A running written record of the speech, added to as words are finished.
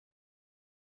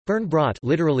Birnbrot,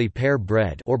 literally pear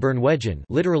bread, or Birnwegen,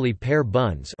 literally pear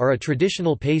buns, are a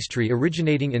traditional pastry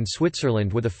originating in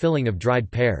Switzerland with a filling of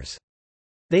dried pears.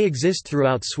 They exist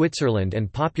throughout Switzerland and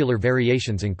popular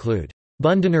variations include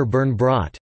Bundener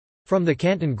Birnbrot from the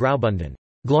canton Graubünden,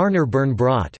 Glarner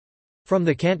Birnbrot from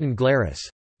the canton Glarus,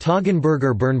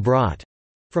 Toggenburger Birnbrot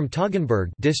from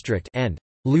Toggenburg district, and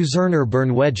Luzerner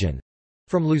Birnwegen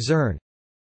from Luzern.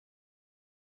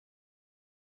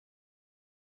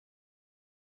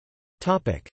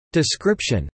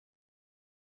 Description.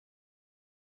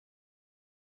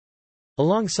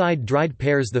 Alongside dried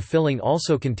pears, the filling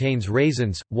also contains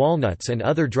raisins, walnuts and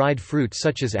other dried fruit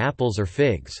such as apples or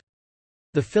figs.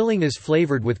 The filling is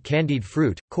flavored with candied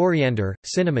fruit, coriander,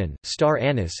 cinnamon, star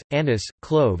anise, anise,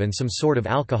 clove and some sort of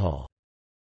alcohol.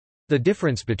 The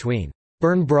difference between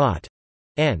Birnbrot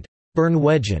and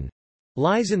Birnwegen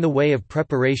lies in the way of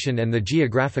preparation and the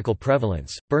geographical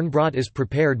prevalence. Birnbrot is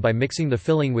prepared by mixing the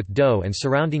filling with dough and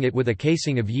surrounding it with a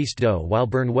casing of yeast dough, while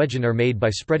Birnwegen are made by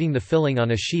spreading the filling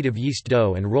on a sheet of yeast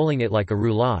dough and rolling it like a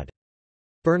roulade.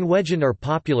 Birnwegen are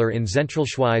popular in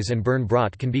Zentralschweiz and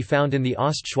Birnbrot can be found in the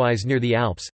Ostschweiz near the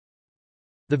Alps.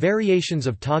 The variations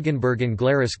of Toggenburg and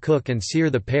Glarus cook and sear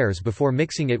the pears before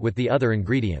mixing it with the other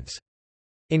ingredients.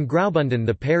 In Graubünden,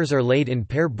 the pears are laid in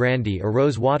pear brandy or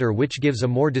rose water, which gives a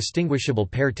more distinguishable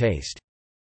pear taste.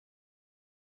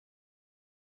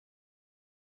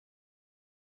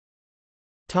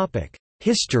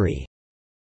 History.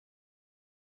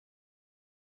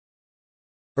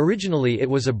 Originally it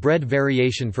was a bread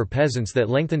variation for peasants that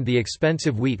lengthened the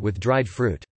expensive wheat with dried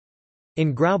fruit.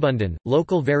 In Graubünden,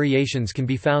 local variations can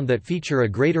be found that feature a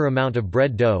greater amount of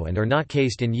bread dough and are not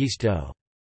cased in yeast dough.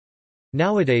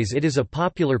 Nowadays it is a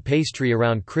popular pastry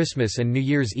around Christmas and New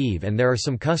Year's Eve, and there are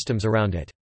some customs around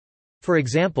it. For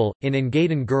example, in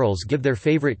Engadin, girls give their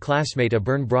favorite classmate a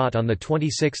Birnbrot on the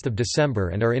 26th of December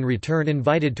and are in return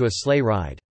invited to a sleigh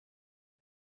ride.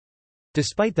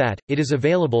 Despite that, it is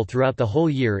available throughout the whole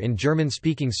year in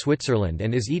German-speaking Switzerland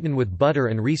and is eaten with butter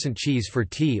and recent cheese for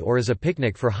tea or as a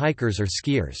picnic for hikers or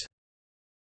skiers.